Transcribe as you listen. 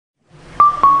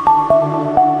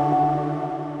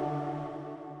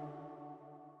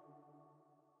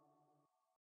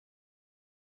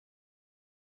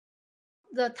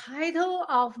the title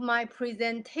of my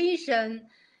presentation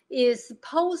is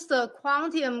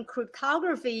Post-Quantum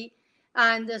Cryptography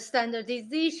and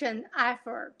Standardization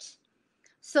Effort.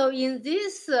 So in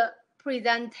this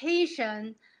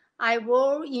presentation, I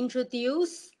will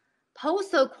introduce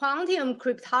post-quantum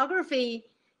cryptography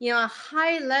in a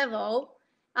high level,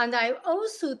 and I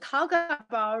also talk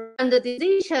about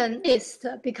standardization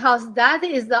because that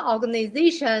is the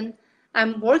organization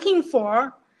I'm working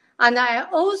for, and I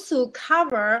also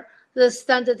cover the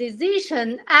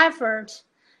standardization effort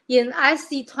in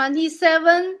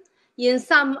SC27 in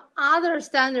some other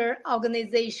standard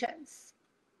organizations.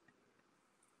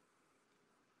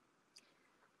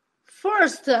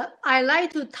 First, I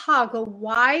like to talk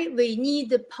why we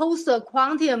need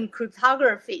post-quantum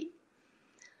cryptography.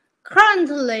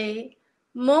 Currently,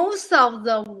 most of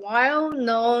the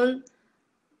well-known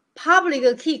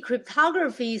public key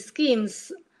cryptography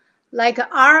schemes like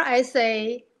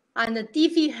RSA and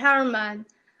Diffie-Hellman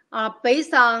are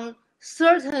based on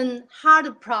certain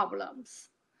hard problems.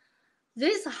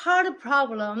 These hard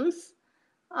problems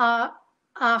are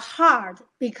hard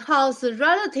because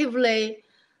relatively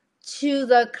to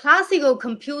the classical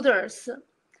computers,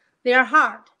 they are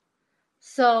hard.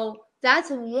 So that's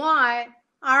why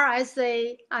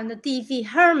RSA and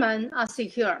Diffie-Hellman are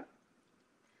secure.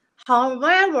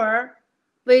 However,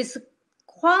 with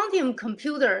quantum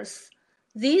computers,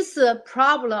 these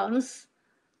problems,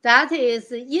 that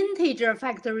is integer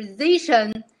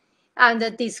factorization and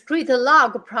the discrete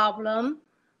log problem,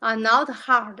 are not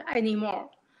hard anymore.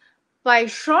 By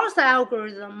Shor's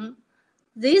algorithm,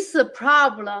 these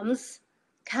problems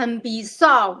can be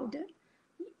solved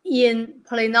in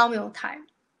polynomial time.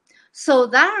 So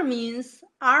that means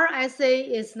RSA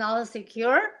is not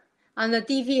secure, and the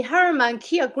Diffie-Hellman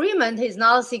key agreement is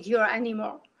not secure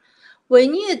anymore. We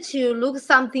need to look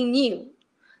something new.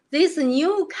 This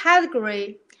new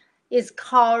category is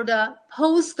called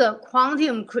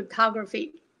post-quantum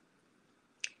cryptography.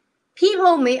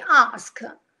 People may ask,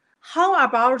 how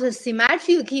about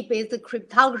symmetric key-based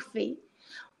cryptography?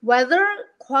 Whether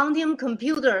quantum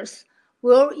computers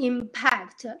will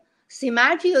impact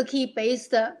symmetric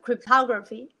key-based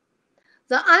cryptography?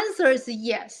 The answer is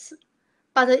yes,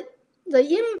 but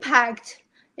the impact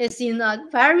is in a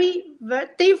very, very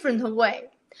different way.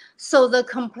 So the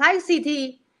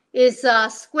complexity is a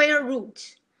square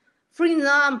root. For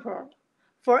example,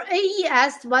 for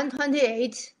AES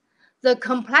 128, the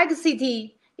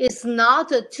complexity is not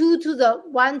 2 to the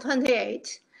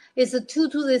 128, it's 2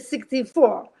 to the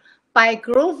 64 by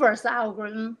Grover's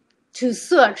algorithm to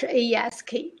search AES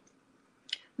key.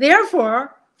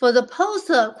 Therefore, for the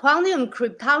post-quantum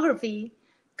cryptography,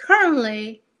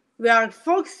 currently we are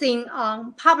focusing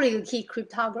on public key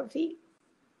cryptography.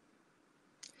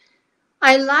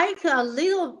 I like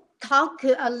talk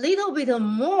a little bit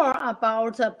more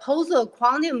about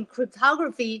post-quantum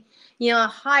cryptography in a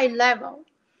high level.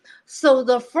 So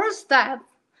the first step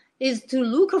is to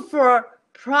look for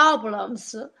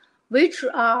problems which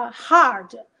are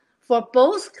hard for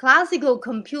both classical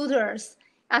computers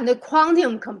and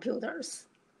quantum computers.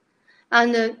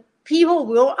 And people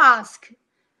will ask,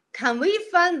 can we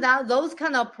find out those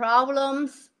kind of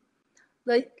problems?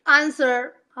 The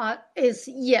answer is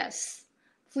yes.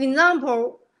 For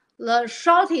example, the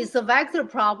shortest vector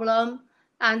problem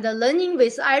and the learning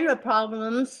with error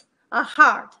problems are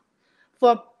hard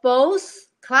for both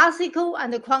classical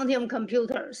and quantum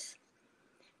computers.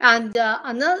 And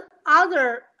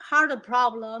other hard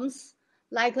problems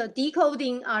like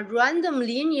decoding a random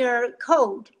linear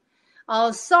code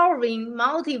or solving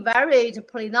multivariate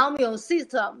polynomial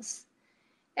systems,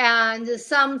 and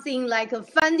something like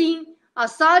finding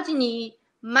orthogeny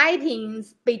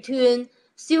mappings between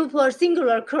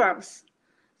super-singular curves.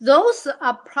 Those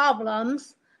are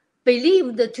problems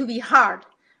believed to be hard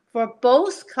for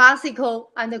both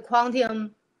classical and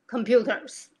quantum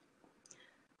computers.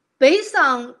 Based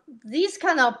on this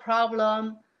kind of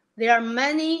problem, there are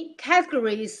many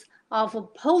categories of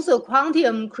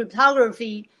post-quantum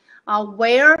cryptography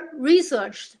well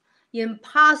researched in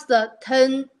past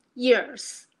 10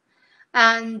 years.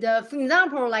 And for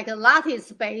example, like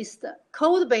lattice-based,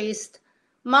 code-based,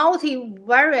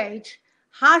 multivariate,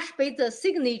 hash-based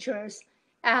signatures,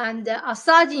 and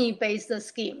orthogeny-based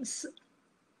schemes.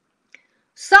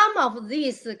 Some of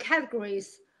these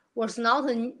categories was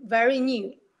not very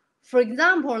new. For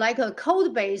example, like a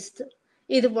code-based,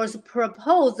 it was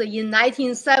proposed in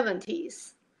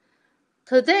 1970s.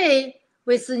 Today,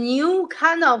 with new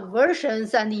kind of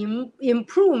versions and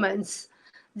improvements,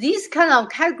 these kind of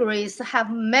categories have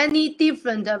many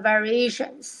different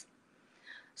variations.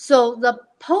 So the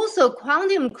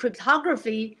post-quantum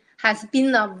cryptography has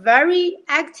been a very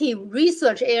active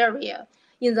research area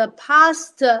in the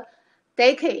past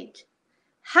decade.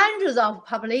 Hundreds of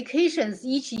publications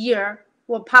each year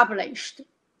were published.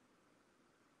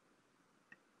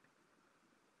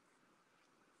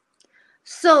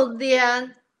 So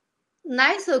the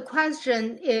next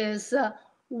question is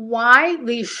why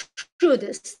we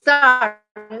should start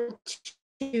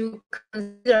to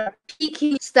consider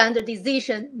PQ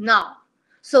standardization now.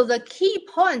 So the key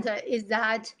point is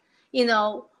that,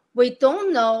 we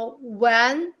don't know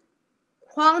when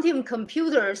quantum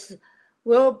computers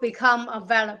will become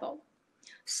available.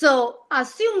 So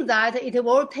assume that it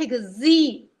will take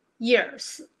Z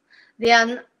years.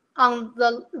 Then on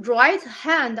the right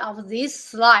hand of this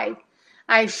slide,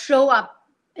 I show an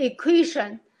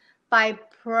equation by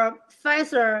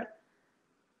Professor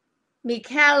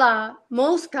Michaela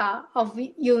Mosca of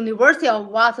University of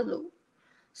Waterloo.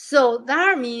 So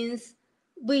that means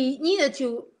we need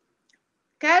to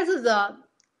get the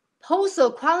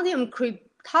post-quantum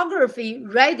cryptography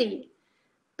ready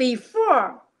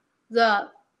before the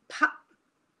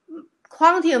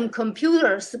quantum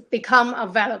computers become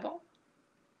available.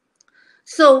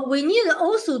 So we need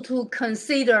also to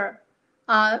consider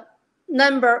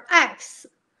number X.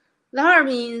 That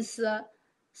means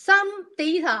some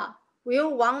data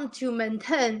will want to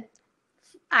maintain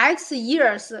X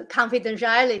years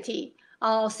confidentiality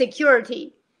or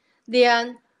security.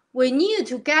 Then we need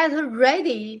to get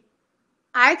ready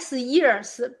X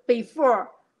years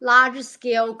before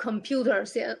large-scale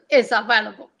computers is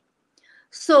available.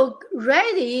 So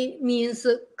ready means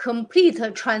complete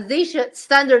transition,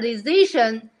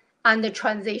 standardization, and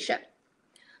transition.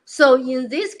 So in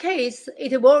this case,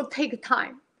 it will take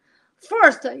time.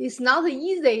 First, it's not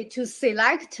easy to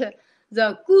select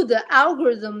the good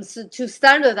algorithms to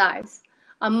standardize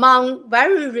among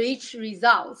very rich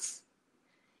results.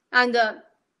 And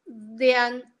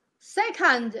then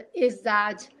second is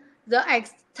that the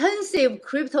extensive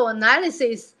crypto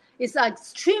analysis is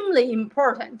extremely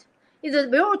important. It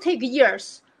will take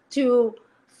years to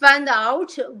find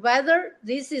out whether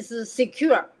this is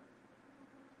secure.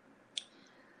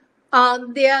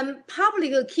 Then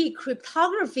public key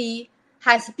cryptography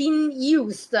has been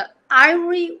used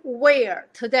everywhere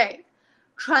today.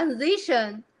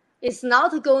 Transition is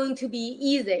not going to be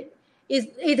easy.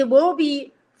 It will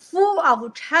be full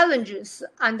of challenges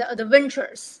and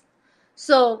adventures.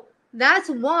 So that's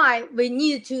why we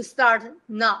need to start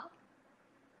now.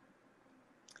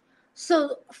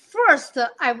 So first,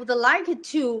 I would like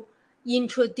to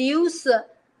introduce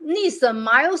NIST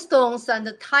milestones and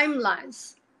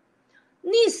timelines.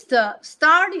 NIST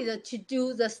started to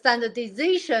do the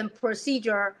standardization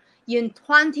procedure in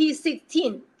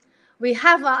 2016. We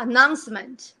have an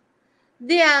announcement.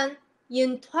 Then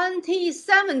in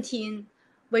 2017,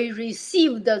 we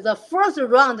received the first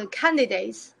round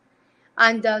candidates.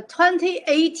 And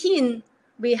 2018,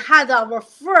 we had our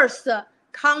first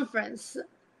conference.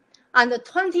 And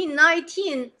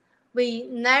 2019, we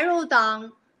narrowed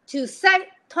down to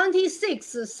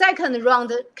 26 second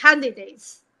round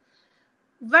candidates.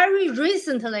 Very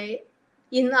recently,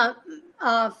 in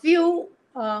a few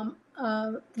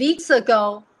weeks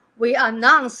ago, we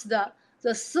announced the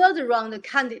third round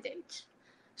candidate.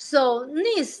 So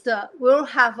NIST will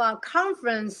have a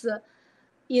conference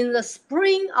in the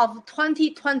spring of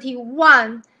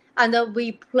 2021, and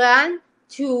we plan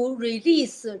to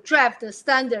release draft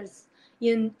standards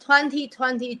in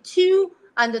 2022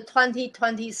 and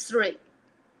 2023.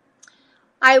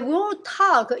 I will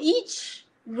talk each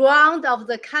round of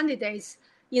the candidates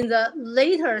in the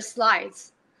later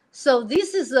slides. So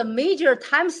this is the major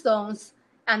timestones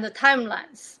and the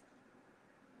timelines.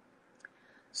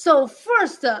 So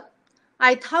first,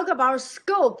 I talk about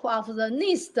scope of the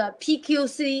NIST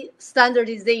PQC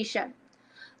standardization.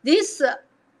 This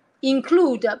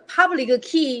include public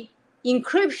key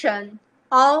encryption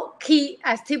or key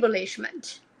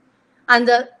establishment. And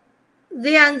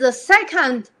then the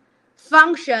second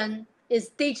function is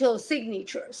digital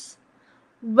signatures.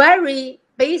 Very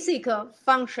basic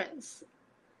functions.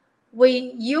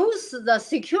 We use the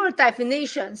secure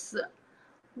definitions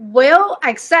well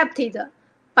accepted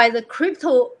by the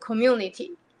crypto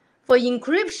community. For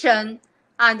encryption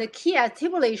and key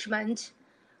establishment,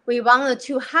 we want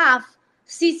to have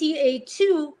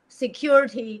CCA2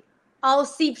 security or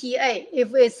CPA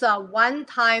if it's a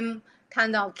one-time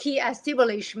kind of key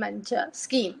establishment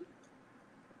scheme.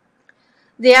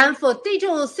 Then for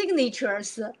digital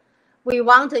signatures, we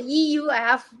want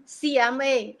EUF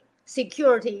CMA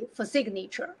security for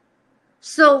signature.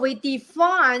 So we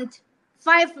defined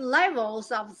 5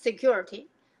 levels of security.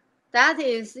 That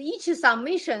is, each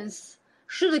submissions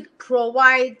should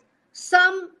provide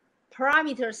some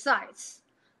parameter sites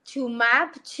to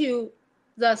map to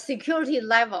the security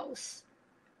levels.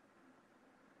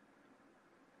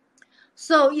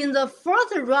 So in the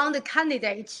first round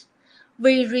candidate,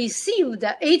 we received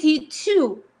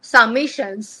 82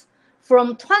 submissions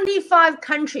from 25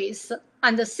 countries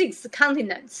and 6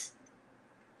 continents.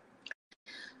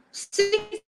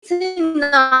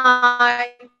 69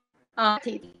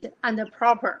 and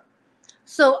proper.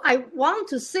 So I want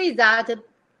to say that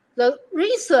the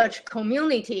research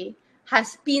community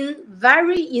has been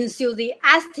very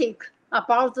enthusiastic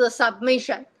about the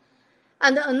submission.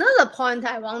 And another point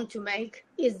I want to make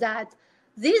is that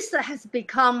this has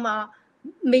become a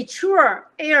mature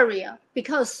area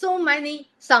because so many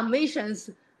submissions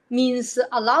means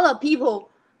a lot of people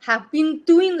have been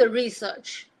doing the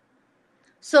research.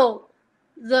 So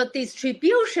the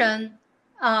distribution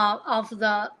of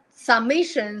the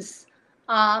submissions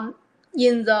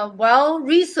in the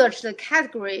well-researched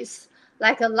categories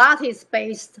like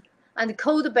lattice-based and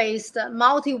code-based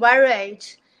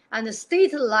multivariate and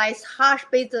stateless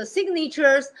hash-based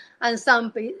signatures and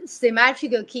some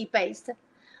symmetrical key-based.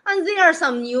 And there are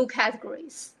some new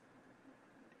categories.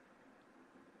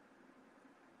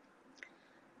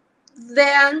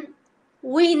 Then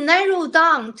we narrow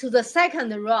down to the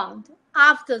second round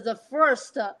after the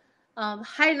first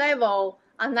high-level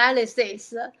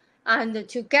analysis and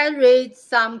to get rid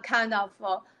some kind of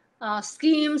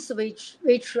schemes which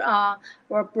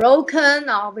were broken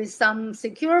or with some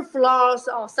secure flaws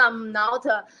or some not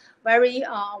very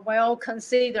well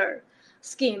considered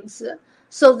schemes.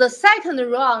 So the second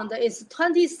round is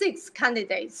 26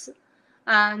 candidates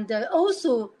and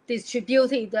also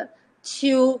distributed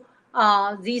to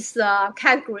these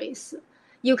categories.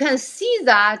 You can see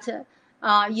that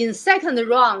in second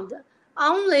round,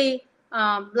 only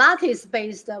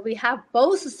lattice-based, we have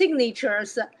both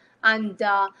signatures and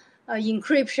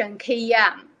encryption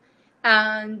KEM.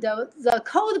 And the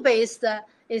code-based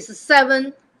is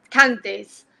 7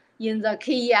 candidates in the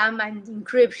KEM and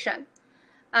encryption.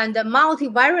 And the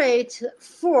multivariate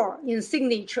 4 in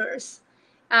signatures.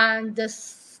 And the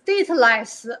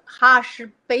stateless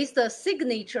hash-based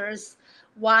signatures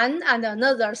 1 and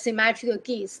another symmetrical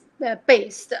keys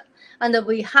based. And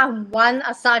we have 1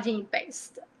 assigning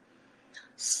based.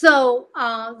 So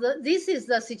this is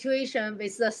the situation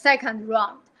with the second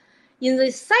round. In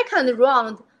the second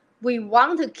round, we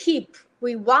wanted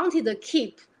to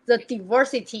keep the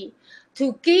diversity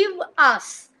to give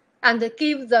us and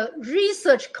give the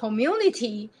research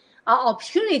community an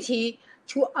opportunity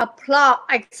to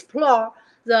explore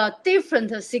the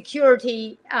different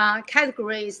security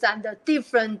categories and the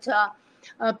different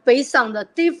based on the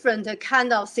different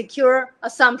kind of secure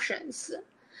assumptions.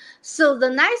 So the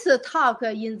next talk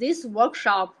in this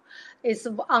workshop is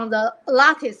on the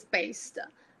lattice-based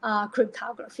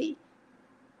cryptography.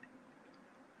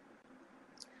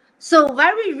 So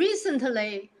very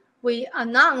recently, we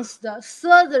announced the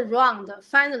third round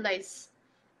finalists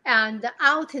and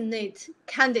alternate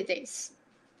candidates.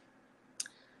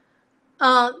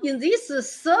 In this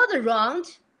third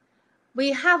round,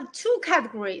 we have 2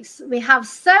 categories. We have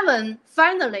 7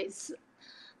 finalists.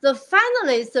 The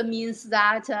finalists means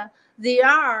that they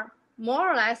are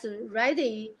more or less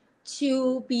ready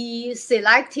to be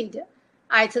selected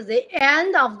at the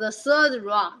end of the third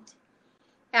round.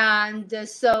 And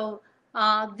so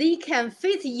they can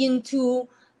fit into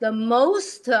the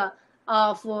most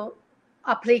of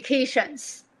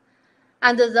applications.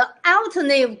 And the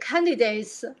alternative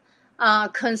candidates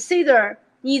consider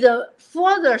need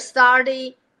further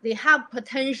study, they have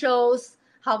potentials,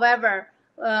 however,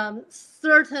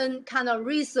 certain kind of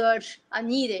research are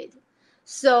needed.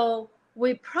 So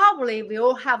we probably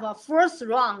will have a first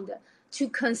round to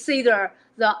consider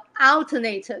the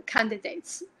alternate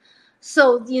candidates.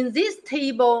 So in this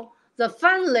table, the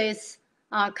finalists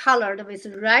are colored with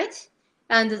red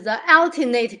and the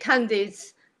alternate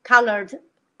candidates colored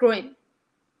green.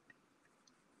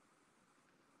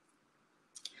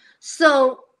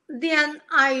 So then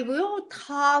I will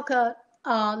talk a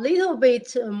little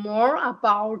bit more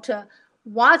about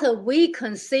what we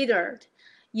considered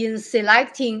in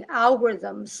selecting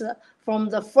algorithms from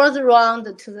the first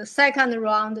round to the second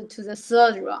round to the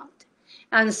third round,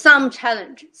 and some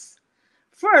challenges.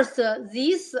 First,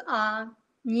 these are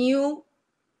new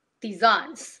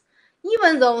designs.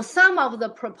 Even though some of the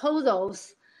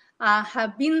proposals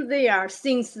have been there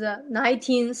since the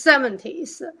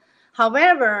 1970s,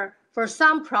 however, for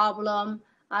some problem,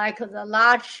 like the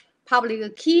large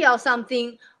public key or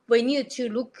something, we need to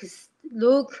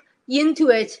look into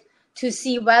it to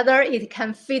see whether it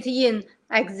can fit in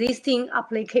existing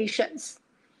applications.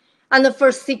 And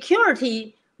for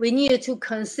security, we need to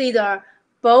consider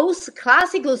both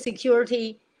classical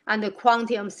security and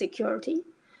quantum security.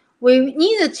 We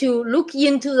need to look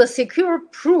into the secure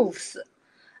proofs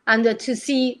and to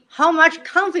see how much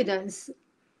confidence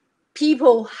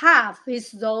people have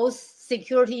with those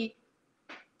security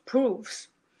proofs.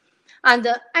 And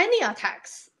any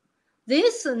attacks,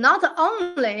 this not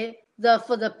only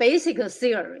for the basic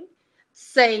theory,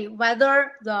 say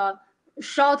whether the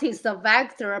shortest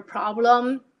vector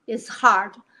problem is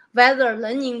hard, whether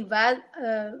learning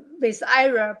with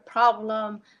error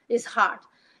problem is hard.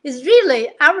 It's really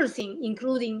everything,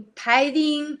 including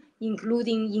padding,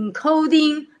 including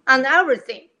encoding, and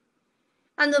everything.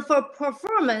 And for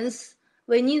performance,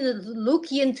 we need to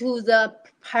look into the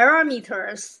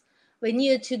parameters. We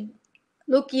need to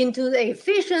look into the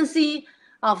efficiency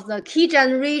of the key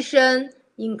generation,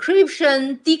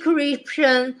 encryption,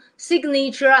 decryption,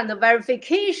 signature, and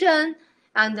verification,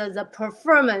 and the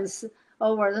performance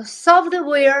over the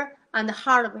software and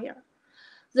hardware.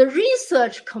 The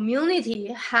research community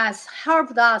has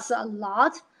helped us a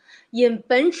lot in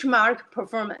benchmark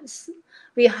performance.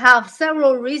 We have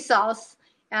several results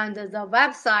and the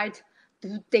website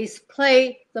to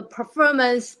display the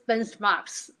performance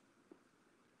benchmarks.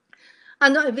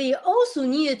 And we also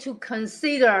need to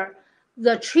consider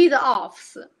the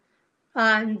trade-offs.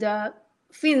 And for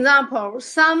example,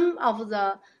 some of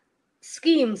the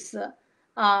schemes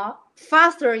are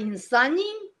faster in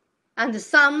signing and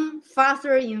some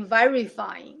faster in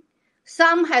verifying.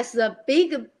 Some has a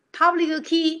big public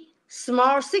key,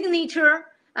 small signature,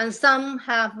 and some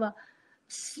have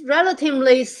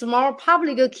relatively small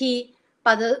public key,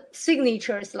 but the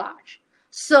signature is large.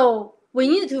 So we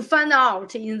need to find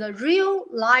out in the real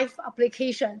life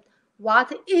application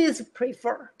what is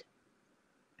preferred.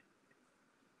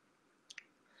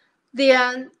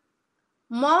 Then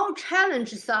more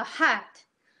challenges ahead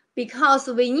because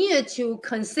we need to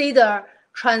consider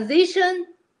transition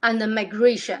and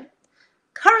migration.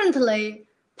 Currently,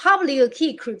 public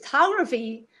key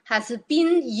cryptography has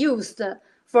been used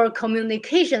for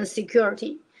communication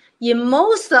security in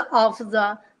most of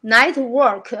the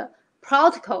network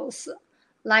protocols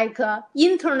like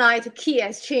Internet Key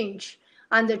Exchange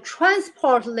and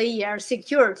transport layer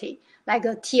security like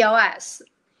TLS.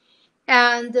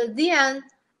 And then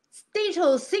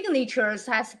digital signatures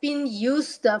has been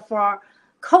used for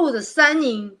code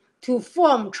signing to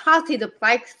form trusted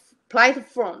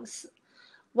platforms.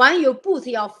 When you boot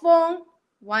your phone,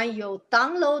 when you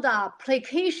download an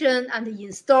application and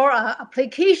install an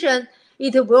application,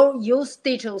 it will use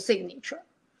digital signature.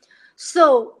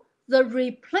 So the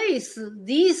replace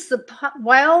these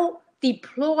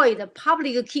well-deployed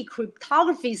public key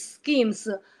cryptography schemes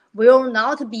will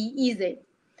not be easy.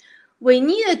 We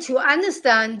need to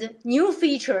understand new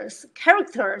features,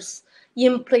 characters,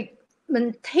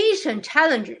 implementation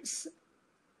challenges.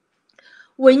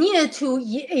 We need to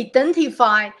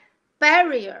identify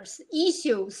barriers,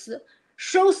 issues,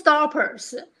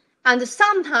 showstoppers, and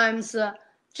sometimes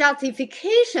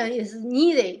justification is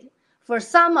needed for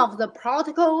some of the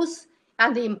protocols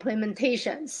and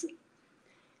implementations,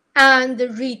 and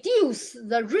reduce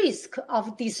the risk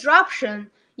of disruption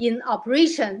in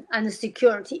operation and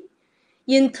security.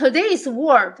 In today's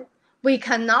world, we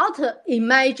cannot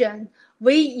imagine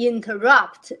we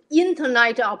interrupt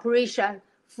internet operation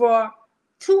for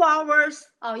 2 hours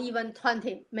or even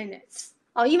 20 minutes,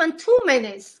 or even 2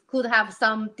 minutes could have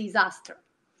some disaster.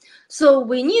 So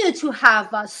we need to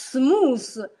have a smooth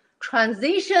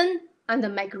transition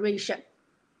and migration.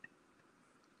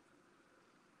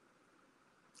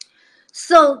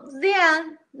 So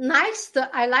then next,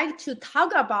 I like to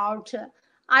talk about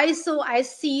ISO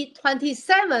SC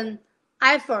 27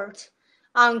 effort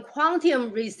on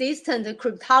quantum-resistant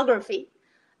cryptography.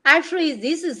 Actually,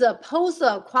 this is a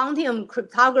post-quantum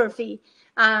cryptography,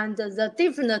 and the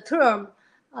different term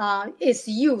is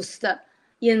used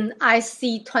in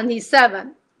IC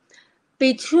 27.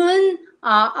 Between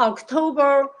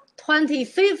October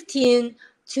 2015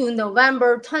 to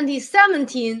November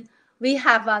 2017, we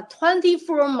have a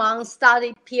 24-month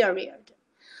study period.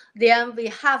 Then we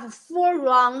have 4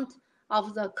 rounds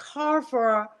of the call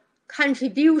for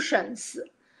contributions.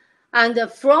 And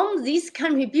from these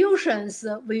contributions,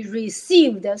 we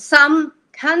received some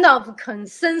kind of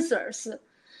consensus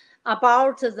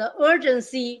about the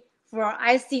urgency for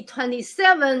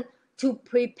IC27 to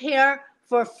prepare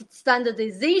for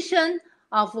standardization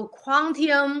of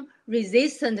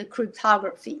quantum-resistant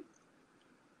cryptography.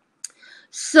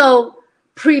 So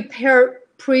preparation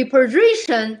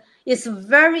is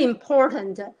very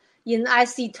important in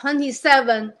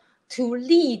IC27 to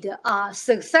lead a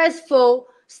successful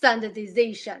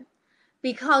standardization.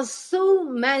 because so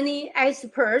many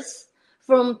experts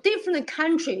from different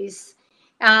countries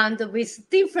and with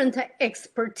different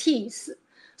expertise.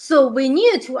 So we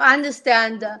need to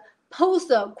understand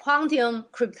post-quantum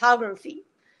cryptography.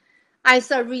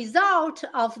 As a result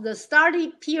of the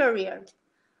study period,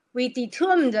 we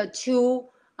determined to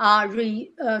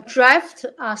draft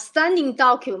a standing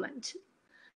document.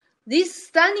 This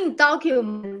standing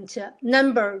document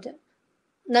numbered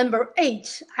number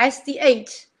 8,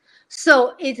 SD8.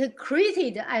 So it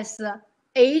created as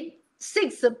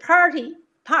 6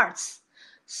 parts.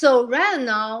 So right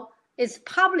now it's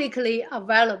publicly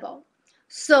available.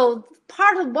 So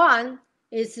part 1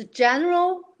 is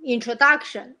general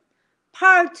introduction.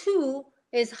 Part 2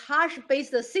 is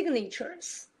hash-based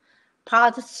signatures.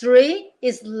 Part 3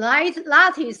 is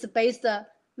lattice-based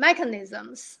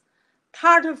mechanisms.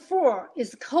 Part 4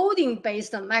 is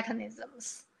coding-based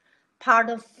mechanisms.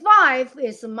 Part 5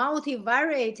 is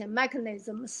multivariate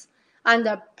mechanisms. And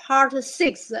part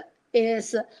 6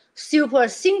 is super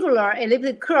singular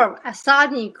elliptic curve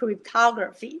asynchrony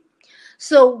cryptography.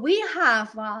 So we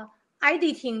have an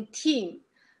editing team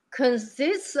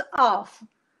consists of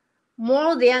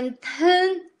more than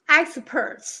 10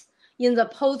 experts in the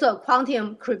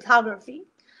post-quantum cryptography.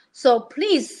 So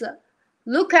please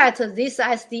look at this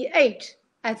SD8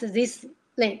 at this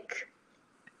link.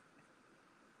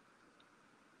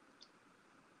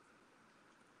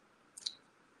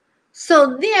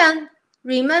 So then,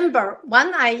 remember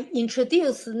when I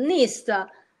introduced NIST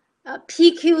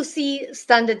PQC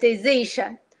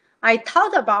standardization, I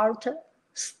talked about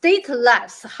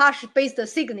stateless hash-based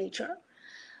signature.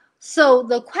 So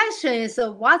the question is,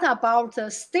 what about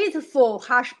stateful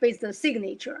hash-based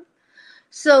signature?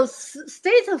 So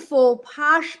stateful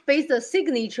hash-based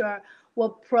signature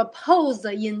was proposed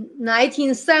in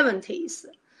 1970s.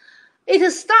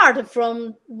 It started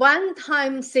from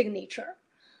one-time signature.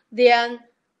 Then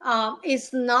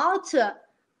it's not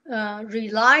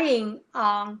relying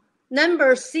on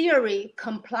number theory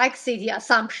complexity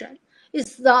assumption.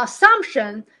 The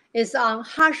assumption is on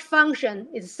hash function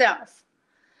itself.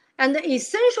 And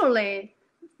essentially,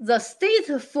 the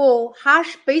stateful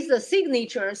hash-based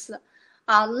signatures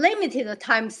are limited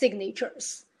time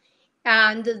signatures.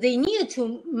 And they need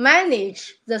to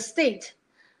manage the state.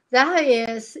 That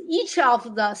is, each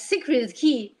of the secret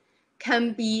key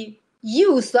can be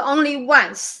used only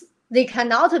once. They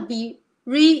cannot be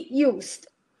reused.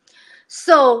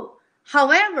 So,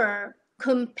 however,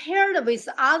 compared with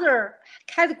other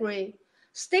category,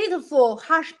 stateful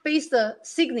hash-based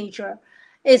signature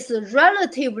is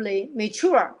relatively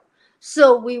mature.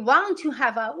 So we want to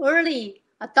have an early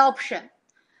adoption.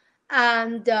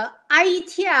 And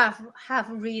IETF have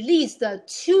released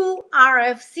 2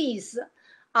 RFCs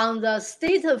on the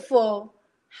stateful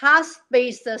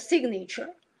hash-based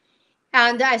signature.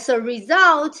 And as a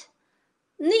result,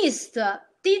 NIST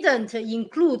didn't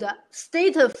include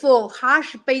stateful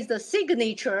hash-based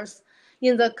signatures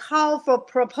in the call for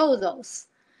proposals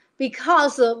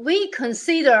because we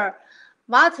consider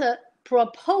what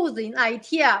proposed in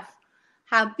IETF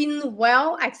have been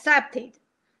well accepted.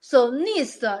 So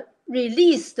NIST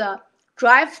released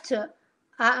draft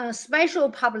special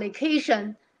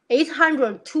publication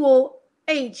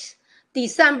 800-208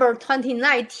 December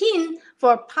 2019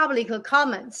 for public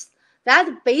comments.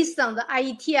 That based on the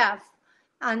IETF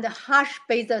and the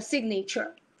hash-based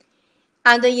signature.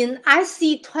 And in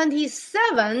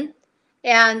SC27,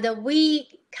 and we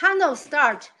kind of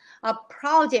start a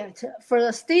project for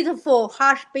the stateful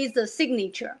hash-based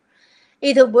signature.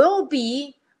 It will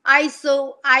be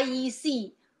ISO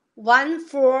IEC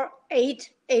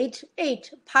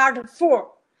 14888 Part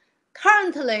 4.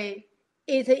 Currently,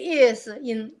 it is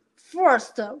in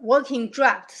first working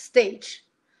draft stage.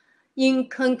 In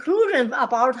conclusion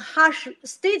about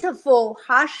stateful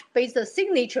hash-based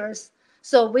signatures,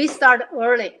 so we start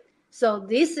early. So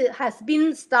this has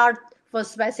been started for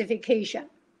specification.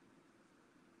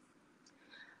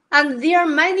 And there are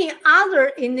many other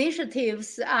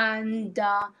initiatives and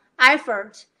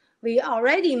efforts we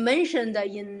already mentioned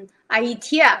in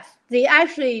IETF. They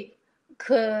actually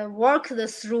work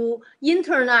through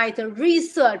Internet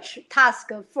Research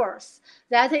Task Force.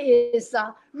 That is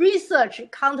a research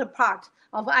counterpart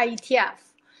of IETF.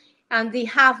 And they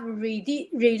have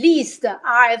released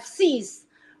RFCs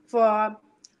for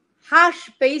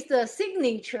hash-based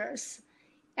signatures.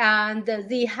 And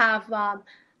they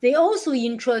also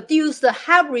introduced the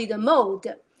hybrid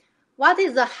mode. What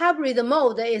is the hybrid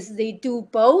mode is they do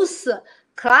both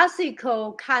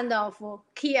classical kind of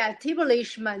key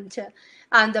establishment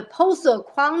and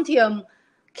post-quantum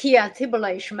key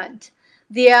establishment.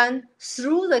 Then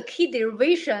through the key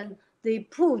derivation, they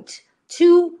put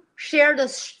two shared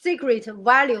secret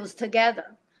values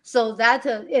together. So that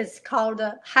is called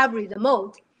hybrid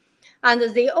mode. And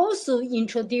they also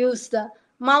introduced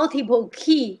multiple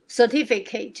key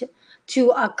certificate to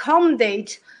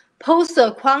accommodate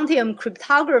post-quantum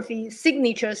cryptography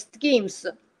signature schemes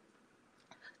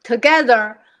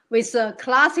together with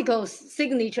classical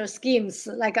signature schemes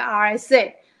like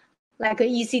RSA, like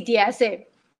ECDSA.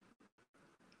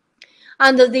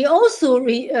 And they also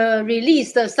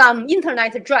released some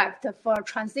internet draft for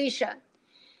transition.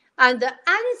 And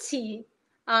ANSI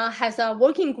has a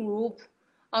working group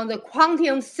on the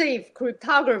quantum safe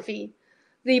cryptography.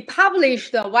 They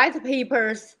published white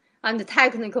papers and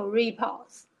technical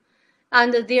reports.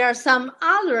 And there are some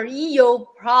other EU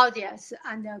projects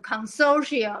and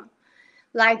consortium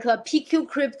like PQ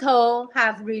Crypto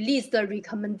have released the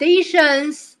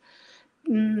recommendations.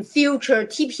 Future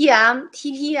TPM.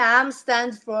 TPM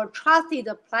stands for Trusted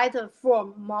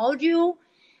Platform Module,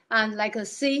 and like a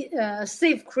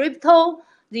Safe Crypto.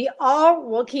 They are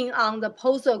working on the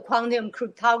post-quantum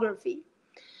cryptography.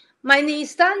 Many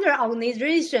standard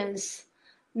organizations,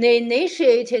 they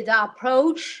initiated the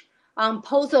approach on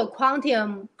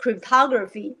post-quantum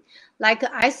cryptography, like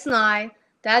S9,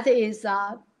 that is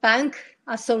a bank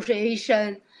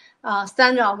association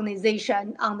standard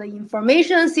organization on the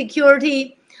information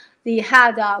security. They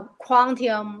had a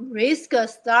quantum risk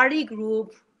study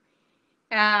group,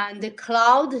 and the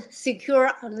Cloud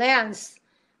Secure Alliance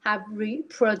have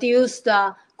produced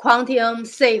quantum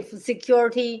safe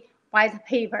security white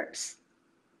papers.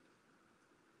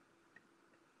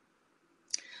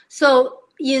 So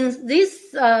in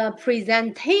this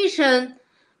presentation,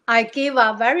 I give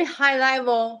a very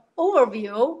high-level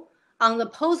overview on the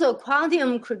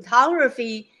post-quantum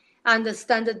cryptography and the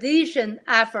standardization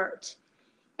effort.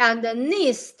 And the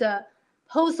NIST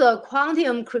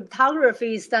post-quantum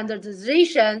cryptography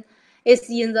standardization is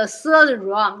in the third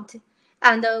round.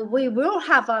 And we will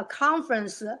have a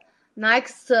conference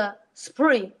next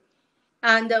spring.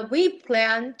 And we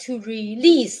plan to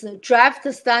release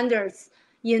draft standards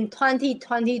in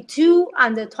 2022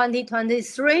 and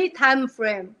 2023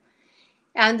 timeframe.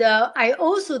 And I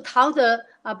also talked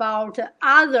about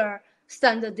other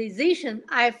standardization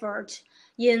efforts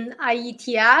in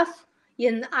IETF,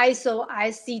 in ISO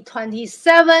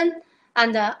IC27,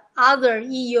 and other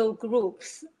EU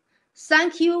groups.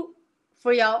 Thank you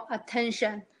for your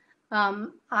attention.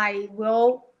 I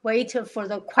will wait for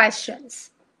the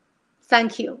questions.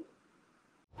 Thank you.